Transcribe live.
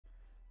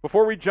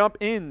Before we jump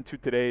into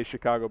today's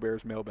Chicago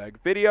Bears Mailbag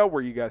video,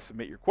 where you guys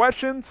submit your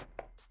questions,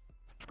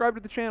 subscribe to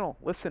the channel.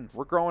 Listen,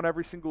 we're growing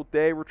every single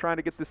day. We're trying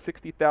to get to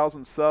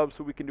 60,000 subs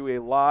so we can do a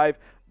live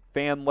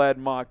fan-led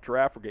mock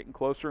draft. We're getting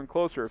closer and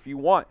closer. If you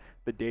want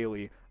the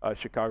daily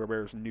Chicago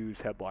Bears news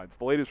headlines,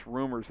 the latest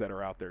rumors that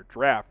are out there,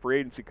 draft,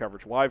 free agency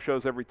coverage, live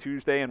shows every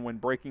Tuesday, and when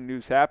breaking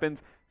news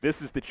happens,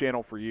 this is the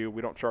channel for you.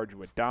 We don't charge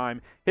you a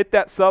dime. Hit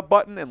that sub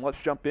button, and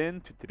let's jump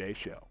into today's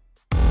show.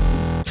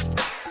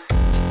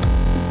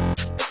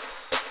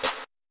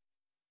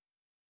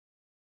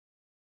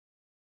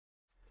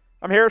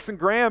 I'm Harrison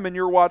Graham, and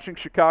you're watching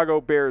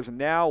Chicago Bears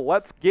Now.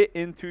 Let's get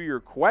into your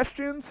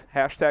questions,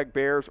 hashtag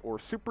Bears or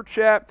Super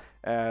Chat,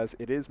 as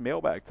it is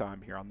mailbag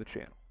time here on the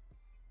channel.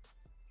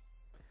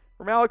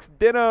 From Alex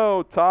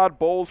Dino, Todd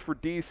Bowles for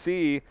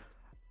DC.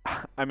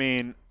 I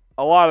mean,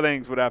 a lot of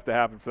things would have to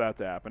happen for that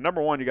to happen.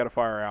 Number one, you got to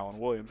fire Alan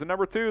Williams. And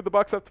number two, the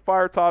Bucs have to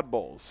fire Todd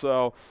Bowles.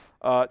 So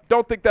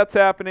don't think that's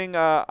happening.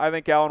 I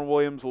think Alan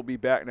Williams will be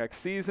back next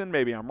season.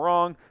 Maybe I'm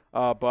wrong,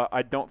 but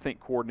I don't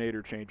think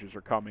coordinator changes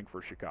are coming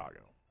for Chicago.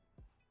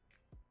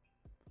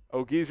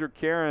 Geezer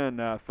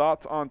Karen,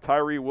 thoughts on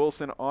Tyree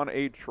Wilson on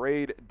a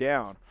trade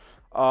down?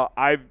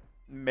 I've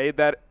made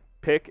that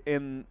pick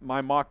in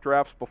my mock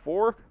drafts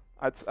before.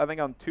 I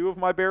think on 2 of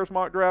my Bears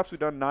mock drafts. We've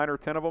done 9 or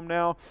 10 of them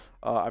now.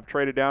 I've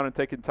traded down and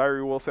taken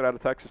Tyree Wilson out of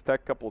Texas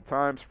Tech a couple of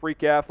times.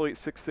 Freak athlete,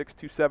 6'6",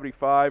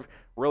 275,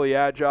 really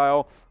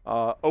agile,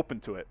 open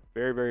to it.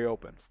 Very, very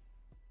open.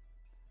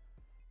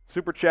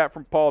 Super chat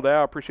from Paul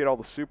Dow. Appreciate all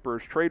the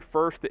supers. Trade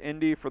first to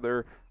Indy for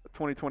their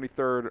 2023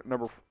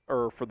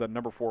 for the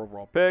number 4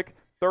 overall pick,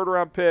 3rd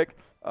round pick,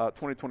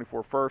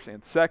 2024 first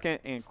and second,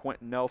 and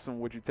Quenton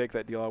Nelson. Would you take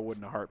that deal? I would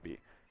in a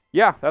heartbeat.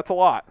 Yeah, that's a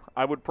lot.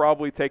 I would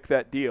probably take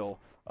that deal,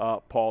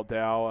 Paul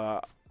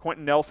Dow.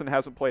 Quenton Nelson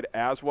hasn't played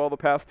as well the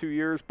past 2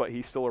 years, but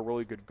he's still a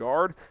really good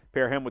guard.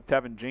 Pair him with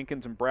Tevin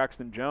Jenkins and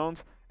Braxton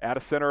Jones. Add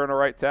a center and a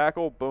right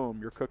tackle. Boom,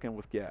 you're cooking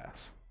with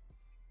gas.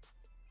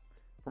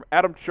 From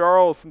Adam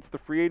Charles, since the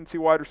free agency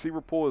wide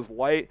receiver pool is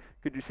light,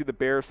 could you see the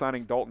Bears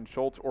signing Dalton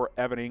Schultz or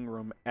Evan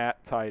Ingram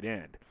at tight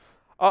end?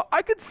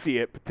 I could see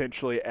it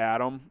potentially,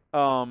 Adam.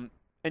 And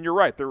you're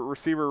right, the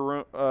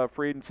receiver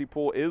free agency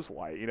pool is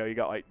light. You know, you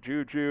got like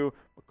Juju,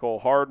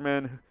 McCole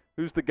Hardman.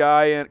 Who's the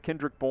guy in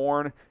Kendrick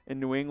Bourne in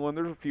New England?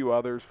 There's a few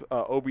others,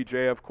 OBJ,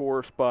 of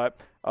course, but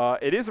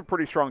it is a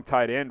pretty strong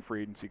tight end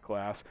free agency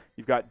class.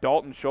 You've got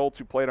Dalton Schultz,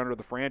 who played under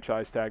the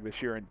franchise tag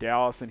this year in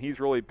Dallas, and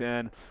he's really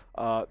been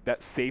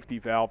that safety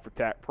valve for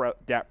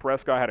Dak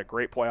Prescott. Had a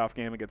great playoff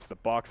game against the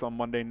Bucs on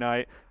Monday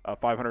night,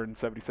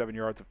 577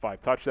 yards and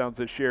 5 touchdowns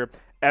this year.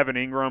 Evan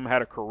Ingram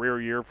had a career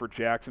year for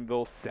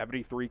Jacksonville,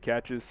 73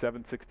 catches,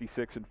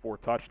 766, and 4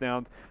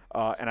 touchdowns.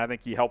 And I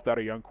think he helped out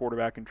a young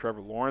quarterback in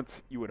Trevor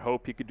Lawrence. You would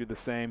hope he could do the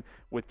same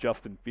with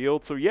Justin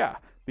Fields. So, yeah,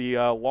 the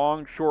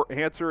long, short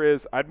answer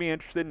is I'd be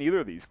interested in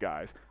either of these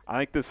guys. I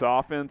think this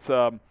offense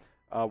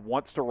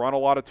wants to run a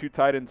lot of 2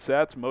 tight end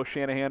sets. Most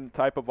Shanahan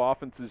type of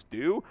offenses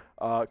do.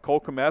 Cole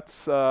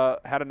Kmet's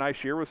had a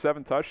nice year with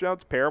 7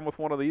 touchdowns. Pair him with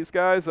one of these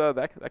guys.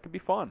 That could be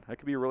fun. That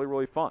could be really,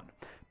 really fun.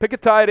 Pick a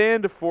tight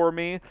end for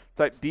me.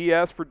 Type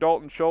DS for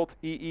Dalton Schultz,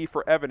 EE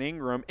for Evan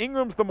Ingram.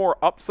 Ingram's the more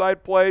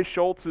upside play.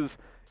 Schultz is,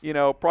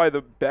 probably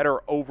the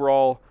better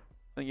overall,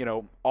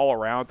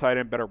 all-around tight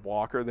end, better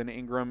blocker than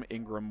Ingram.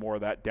 Ingram more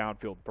that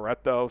downfield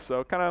threat, though.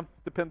 So it kind of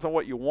depends on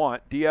what you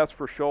want. DS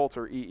for Schultz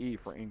or EE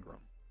for Ingram.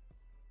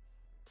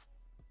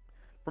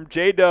 From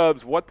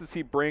J-Dubs, what does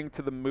he bring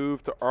to the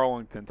move to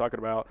Arlington? Talking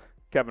about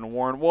Kevin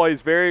Warren. Well,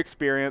 he's very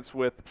experienced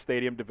with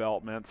stadium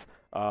developments.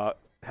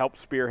 Helped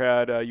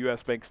spearhead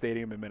U.S. Bank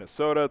Stadium in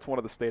Minnesota. It's one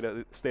of the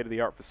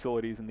state-of-the-art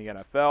facilities in the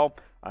NFL.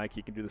 I think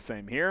he can do the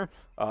same here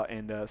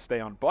and stay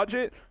on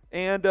budget.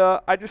 And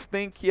I just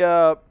think, he's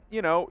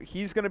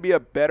going to be a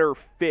better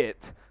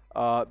fit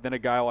than a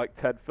guy like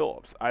Ted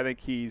Phillips. I think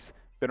he's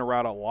been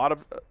around a lot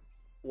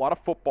of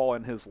football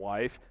in his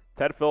life.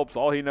 Ted Phillips,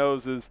 all he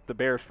knows is the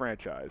Bears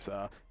franchise.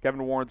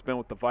 Kevin Warren's been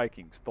with the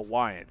Vikings, the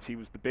Lions. He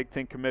was the Big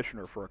Ten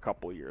commissioner for a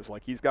couple of years.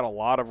 Like, he's got a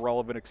lot of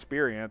relevant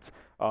experience,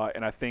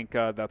 and I think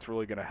that's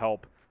really going to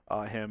help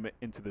him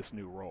into this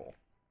new role.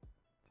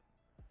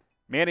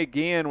 Manny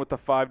Guillen with the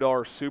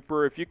 $5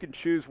 super. If you can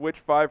choose which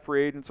 5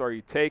 free agents are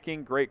you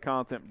taking, great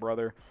content,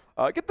 brother.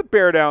 Get the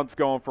bear downs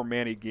going for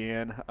Manny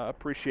Guillen.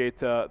 Appreciate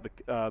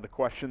the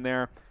question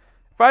there.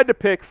 If I had to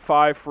pick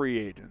 5 free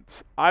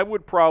agents, I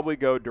would probably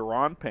go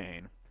Daron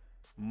Payne,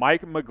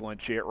 Mike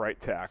McGlinchey at right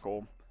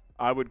tackle.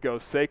 I would go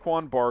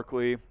Saquon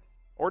Barkley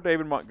or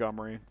David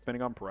Montgomery,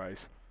 depending on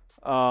price.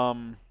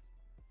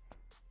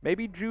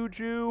 Maybe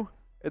Juju,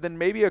 and then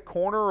maybe a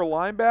corner or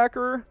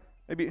linebacker.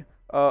 Maybe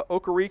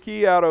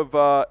Okereke out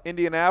of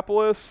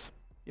Indianapolis.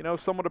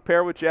 Someone to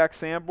pair with Jack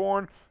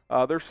Sanborn.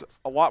 There's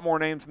a lot more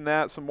names than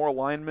that, some more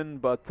linemen,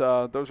 but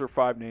those are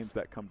 5 names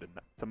that come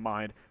to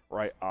mind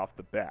right off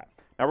the bat.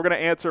 Now, we're going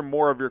to answer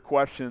more of your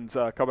questions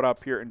coming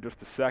up here in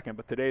just a second,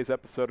 but today's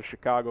episode of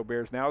Chicago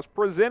Bears Now is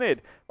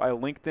presented by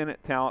LinkedIn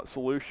Talent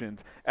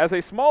Solutions. As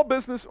a small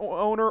business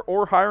owner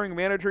or hiring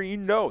manager, you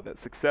know that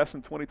success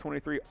in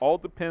 2023 all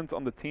depends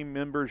on the team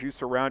members you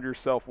surround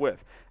yourself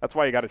with. That's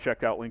why you got to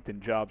check out LinkedIn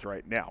Jobs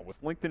right now. With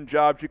LinkedIn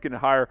Jobs, you can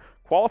hire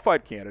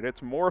qualified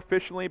candidates more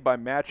efficiently by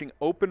matching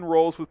open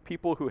roles with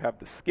people who have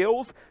the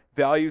skills,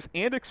 values,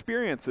 and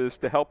experiences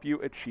to help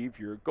you achieve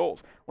your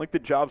goals.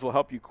 LinkedIn Jobs will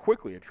help you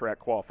quickly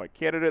attract qualified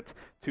candidates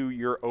to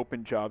your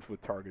open jobs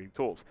with targeting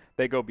tools.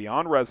 They go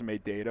beyond resume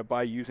data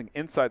by using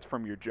insights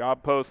from your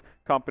job post,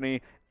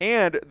 company,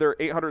 and their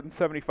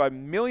 875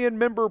 million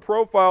member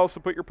profiles to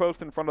put your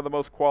post in front of the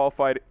most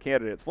qualified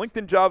candidates.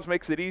 LinkedIn Jobs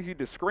makes it easy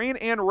to screen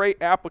and rate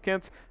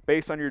applicants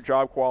based on your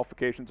job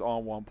qualifications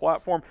on one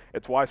platform.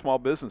 It's why small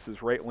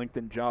businesses rate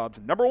LinkedIn Jobs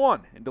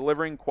 #1 in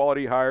delivering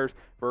quality hires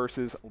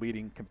versus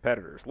leading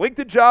competitors.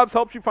 LinkedIn Jobs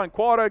helps you find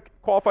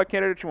qualified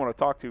candidates you want to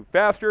talk to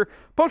faster.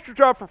 Post your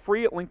job for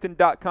free at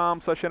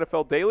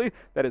linkedin.com/NFL Daily.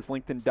 That is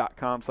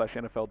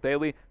linkedin.com/NFL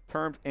Daily.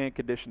 Terms and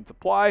conditions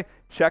apply.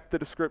 Check the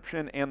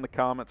description and the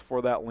comments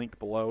for that link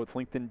below. It's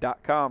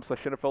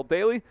linkedin.com/NFL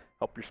Daily.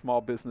 Help your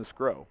small business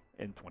grow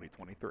in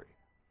 2023.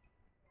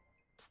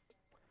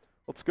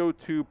 Let's go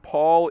to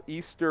Paul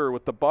Easter.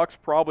 With the Bucs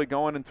probably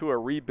going into a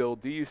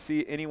rebuild, do you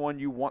see anyone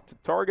you want to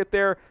target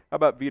there? How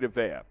about Vita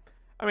Vea?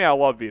 I mean, I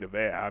love Vita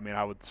Vea. I mean,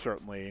 I would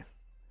certainly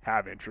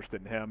have interest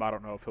in him. I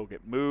don't know if he'll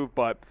get moved,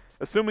 but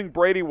assuming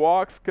Brady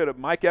walks, could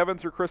Mike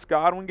Evans or Chris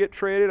Godwin get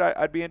traded?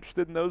 I'd be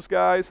interested in those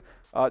guys.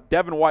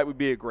 Devin White would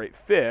be a great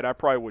fit. I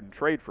probably wouldn't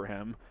trade for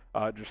him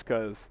just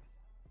because,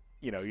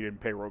 you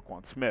didn't pay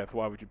Roquan Smith.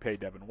 Why would you pay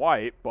Devin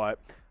White? But,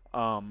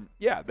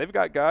 yeah, they've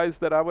got guys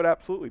that I would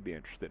absolutely be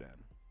interested in.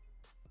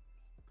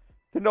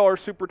 $10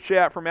 super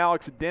chat from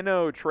Alex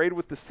Dino. Trade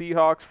with the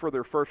Seahawks for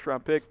their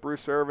first-round pick,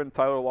 Bruce Irvin,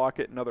 Tyler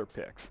Lockett, and other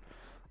picks.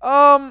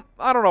 I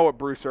don't know what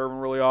Bruce Irvin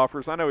really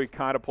offers. I know he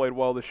kind of played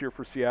well this year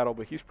for Seattle,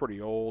 but he's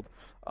pretty old.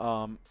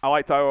 I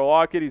like Tyler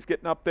Lockett. He's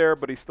getting up there,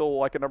 but he's still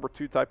like a number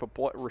 2 type of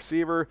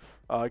receiver.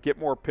 Get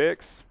more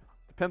picks.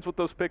 Depends what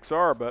those picks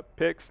are, but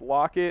picks,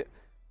 Lockett,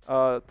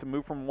 to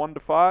move from 1 to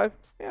 5.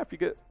 Yeah, if you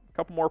get a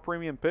couple more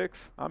premium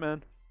picks, I'm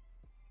in.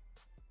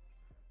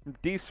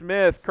 D.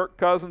 Smith, Kirk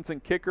Cousins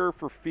and kicker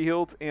for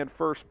Fields and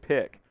first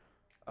pick.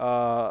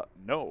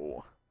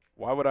 No.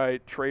 Why would I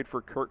trade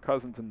for Kirk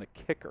Cousins and the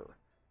kicker?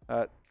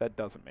 That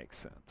doesn't make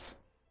sense.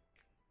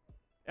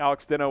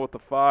 Alex Dino with the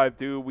 5.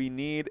 Do we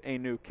need a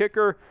new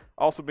kicker?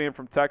 Also being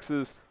from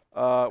Texas,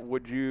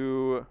 would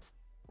you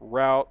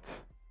route?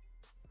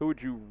 Who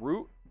would you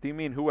root? Do you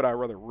mean who would I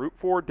rather root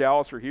for,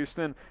 Dallas or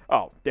Houston?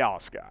 Oh,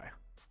 Dallas guy.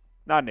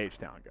 Not an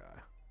H-Town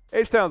guy.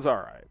 H-Town's all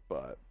right,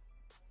 but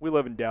we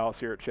live in Dallas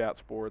here at Chat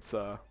Sports.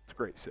 It's a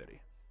great city.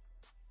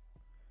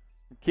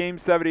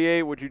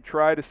 Keem78, would you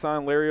try to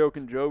sign Larry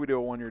Ogunjobi to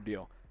a 1-year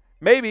deal?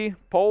 Maybe.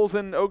 Poles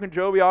and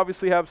Ogunjobi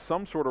obviously have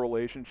some sort of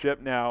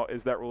relationship. Now,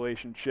 is that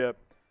relationship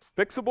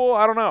fixable?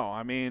 I don't know.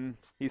 I mean,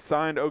 he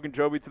signed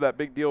Ogunjobi to that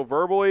big deal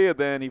verbally, and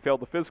then he failed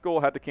the physical,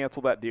 had to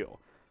cancel that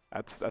deal.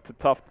 That's a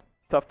tough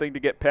thing to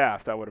get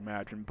past, I would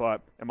imagine.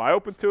 But am I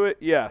open to it?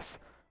 Yes.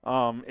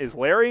 Is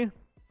Larry?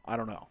 I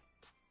don't know.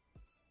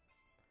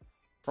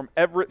 From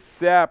Everett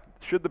Sapp,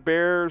 should the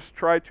Bears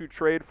try to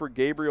trade for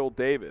Gabriel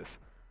Davis?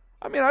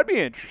 I mean, I'd be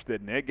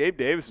interested in it. Gabe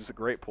Davis is a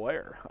great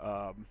player.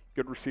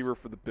 Good receiver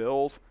for the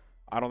Bills.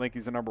 I don't think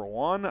he's a number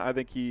 1. I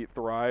think he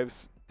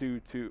thrives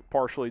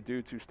partially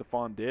due to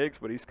Stephon Diggs,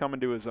 but he's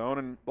coming to his own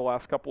in the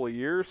last couple of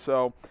years.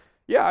 So,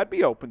 yeah, I'd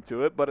be open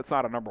to it, but it's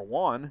not a number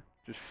 1.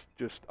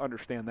 Just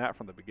understand that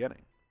from the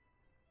beginning.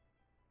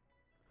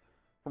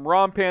 From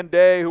Ron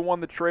Panday, who won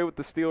the trade with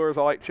the Steelers,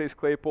 I like Chase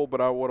Claypool,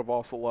 but I would have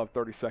also loved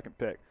 32nd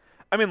pick.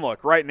 I mean,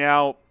 look, right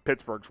now,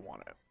 Pittsburgh's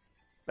won it.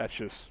 That's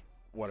just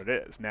what it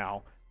is.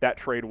 Now, that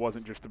trade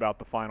wasn't just about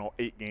the final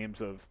 8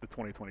 games of the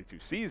 2022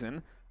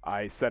 season.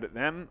 I said it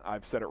then.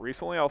 I've said it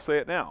recently. I'll say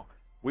it now.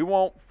 We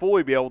won't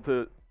fully be able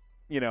to,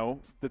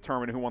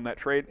 determine who won that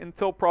trade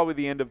until probably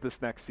the end of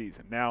this next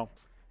season. Now,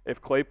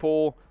 if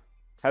Claypool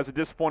has a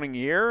disappointing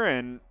year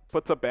and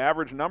puts up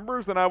average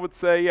numbers, then I would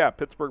say, yeah,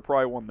 Pittsburgh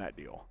probably won that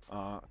deal.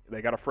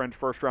 They got a fringe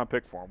first-round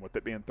pick for him with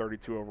it being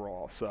 32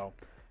 overall. So,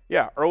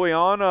 yeah, early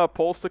on,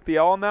 Poles took the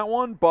L on that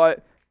one,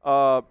 but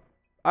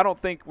I don't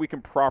think we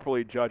can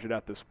properly judge it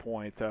at this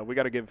point. We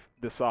got to give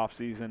this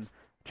offseason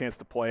a chance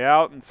to play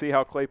out and see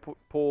how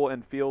Claypool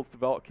and Fields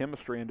develop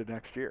chemistry into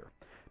next year.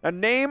 Now,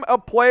 name a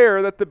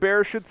player that the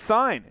Bears should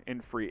sign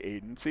in free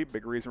agency.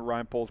 Big reason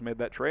Ryan Poles made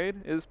that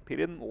trade is he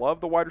didn't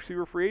love the wide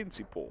receiver free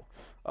agency pool.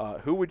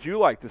 Who would you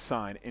like to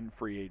sign in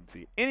free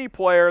agency? Any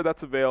player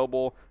that's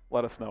available,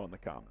 let us know in the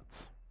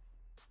comments.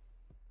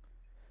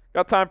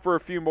 Got time for a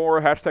few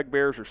more. Hashtag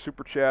Bears or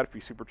Super Chat. If you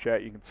Super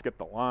Chat, you can skip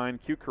the line.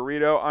 Q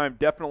Carrito, I'm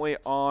definitely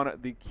on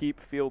the keep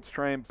Fields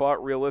train,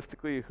 but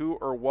realistically, who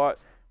or what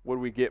would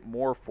we get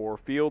more for,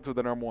 Fields or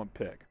the number 1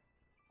 pick?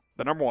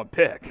 The number 1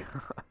 pick.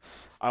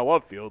 I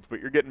love Fields,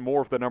 but you're getting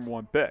more for the number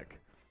 1 pick.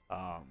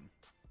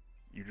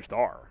 You just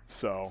are.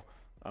 So,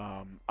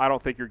 I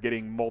don't think you're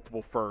getting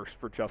multiple firsts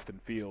for Justin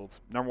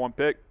Fields. Number 1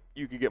 pick,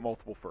 you could get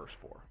multiple firsts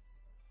for.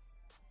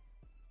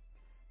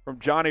 From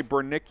Johnny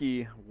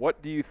Bernicki,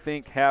 what do you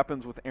think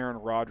happens with Aaron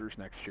Rodgers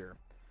next year?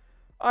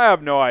 I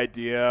have no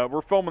idea.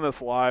 We're filming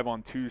this live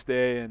on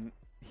Tuesday, and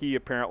he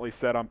apparently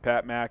said on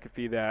Pat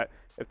McAfee that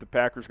if the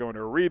Packers go into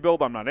a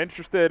rebuild, I'm not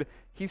interested.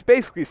 He's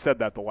basically said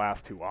that the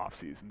last 2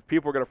 offseasons.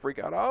 People are going to freak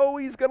out, oh,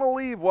 he's going to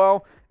leave.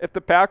 Well, if the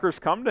Packers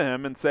come to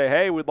him and say,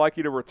 hey, we'd like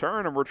you to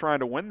return and we're trying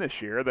to win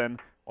this year, then,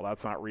 well,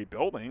 that's not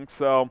rebuilding.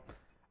 So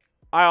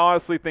I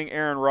honestly think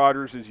Aaron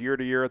Rodgers is year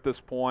to year at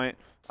this point.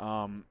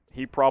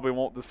 He probably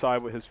won't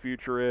decide what his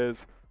future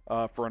is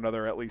for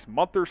another at least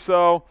month or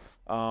so.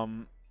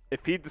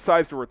 If he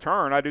decides to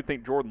return, I do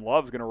think Jordan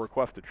Love's going to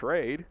request a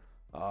trade.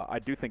 I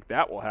do think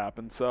that will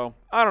happen. So,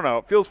 I don't know.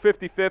 It feels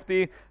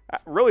 50-50.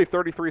 Really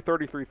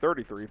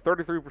 33-33-33.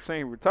 33%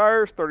 he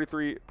retires,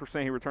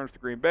 33% he returns to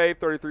Green Bay,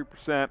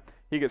 33%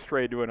 he gets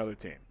traded to another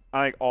team.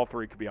 I think all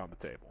 3 could be on the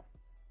table.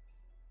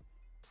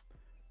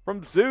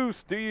 From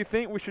Zeus, do you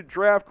think we should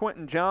draft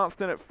Quenton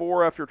Nelson at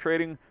 4 after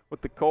trading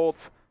with the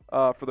Colts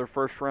for their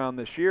first round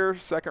this year,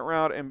 second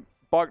round, and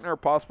Buckner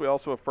possibly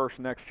also a first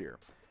next year?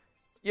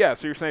 Yeah,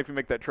 so you're saying if you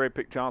make that trade,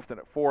 pick Johnston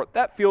at 4.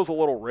 That feels a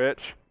little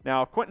rich.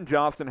 Now, if Quenton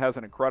Nelson has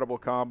an incredible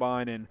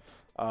combine and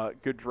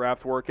good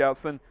draft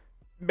workouts, then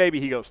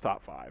maybe he goes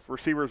top 5.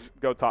 Receivers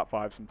go top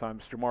 5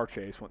 sometimes. WR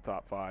Chase went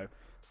top 5.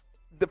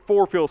 The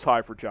 4 feels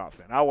high for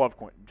Johnston. I love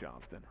Quenton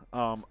Nelson.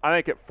 I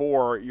think at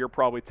 4, you're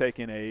probably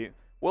taking a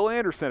Will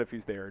Anderson if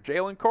he's there,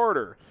 Jalen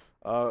Carter,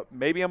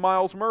 maybe a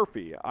Miles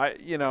Murphy. I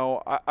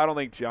don't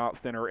think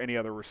Johnston or any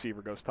other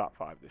receiver goes top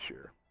 5 this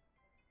year.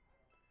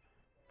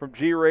 From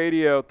G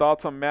Radio,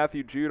 thoughts on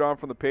Matthew Judon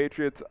from the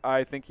Patriots?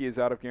 I think he is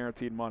out of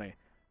guaranteed money.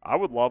 I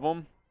would love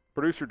him.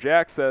 Producer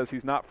Jack says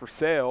he's not for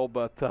sale,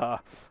 but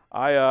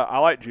I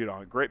like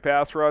Judon. Great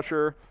pass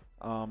rusher.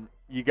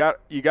 You got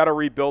to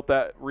rebuild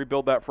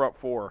that front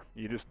 4.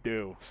 You just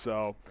do.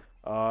 So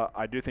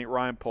I do think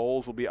Ryan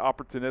Poles will be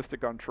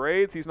opportunistic on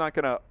trades. He's not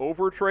going to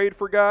over-trade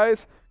for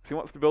guys because he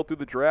wants to build through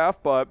the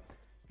draft, but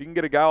if you can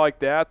get a guy like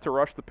that to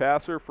rush the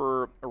passer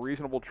for a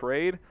reasonable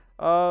trade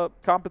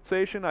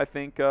compensation, I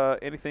think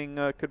anything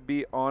could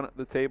be on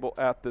the table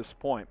at this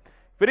point.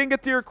 If I didn't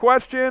get to your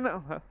question,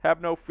 have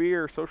no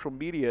fear. Social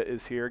media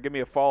is here. Give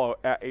me a follow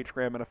at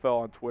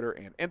HGramNFL on Twitter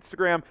and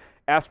Instagram.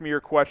 Ask me your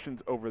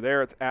questions over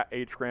there. It's at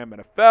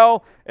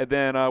HGramNFL. And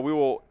then we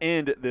will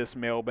end this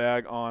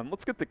mailbag on,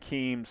 let's get the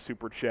Keem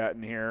super chat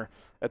in here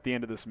at the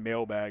end of this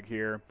mailbag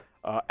here.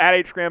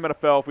 At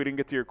HGramNFL, if we didn't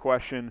get to your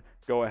question,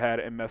 go ahead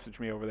and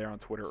message me over there on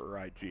Twitter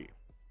or IG.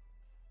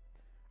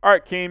 All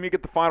right, Keem, you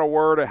get the final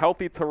word. A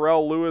healthy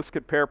Terrell Lewis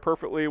could pair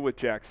perfectly with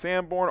Jack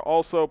Sanborn.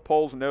 Also,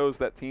 Poles knows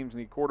that teams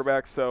need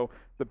quarterbacks, so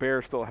the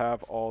Bears still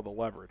have all the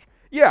leverage.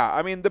 Yeah,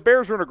 I mean, the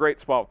Bears are in a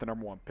great spot with the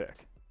number 1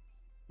 pick.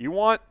 You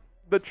want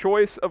the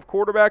choice of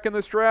quarterback in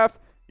this draft,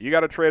 you got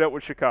to trade up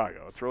with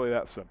Chicago. It's really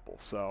that simple.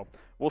 So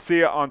we'll see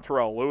it on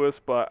Terrell Lewis,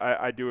 but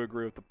I do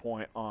agree with the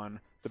point on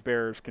the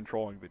Bears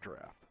controlling the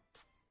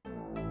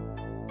draft.